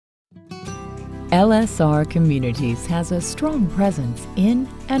LSR Communities has a strong presence in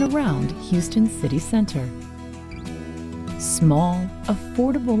and around Houston City Center. Small,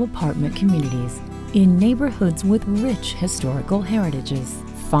 affordable apartment communities in neighborhoods with rich historical heritages,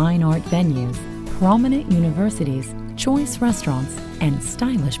 fine art venues, prominent universities, choice restaurants, and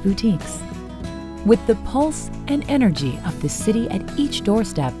stylish boutiques. With the pulse and energy of the city at each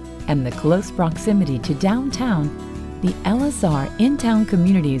doorstep and the close proximity to downtown, the LSR in-town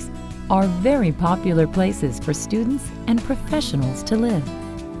communities are very popular places for students and professionals to live.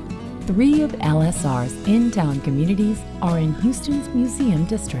 3 of LSR's in-town communities are in Houston's Museum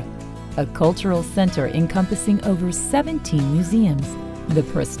District, a cultural center encompassing over 17 museums, the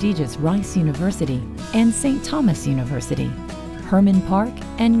prestigious Rice University and St. Thomas University, Herman Park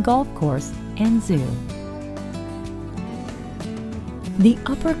and Golf Course and Zoo. The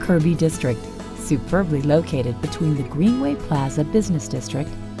Upper Kirby District, superbly located between the Greenway Plaza Business District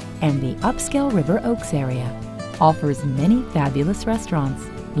and the upscale River Oaks area, offers many fabulous restaurants,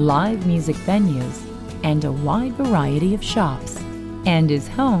 live music venues, and a wide variety of shops, and is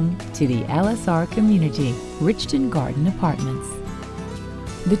home to the LSR Community Richton Garden Apartments.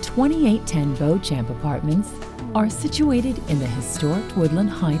 The 2810 Beauchamp Apartments are situated in the historic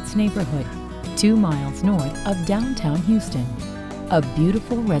Woodland Heights neighborhood, 2 miles north of downtown Houston, a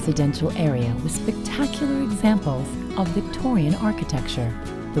beautiful residential area with spectacular examples of Victorian architecture.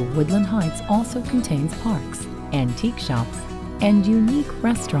 The Woodland Heights also contains parks, antique shops, and unique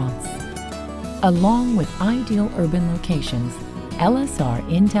restaurants. Along with ideal urban locations, LSR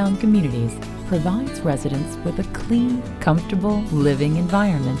in-town communities provides residents with a clean, comfortable living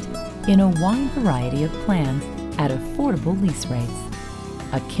environment in a wide variety of plans at affordable lease rates,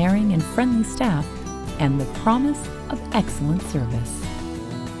 a caring and friendly staff, and the promise of excellent service.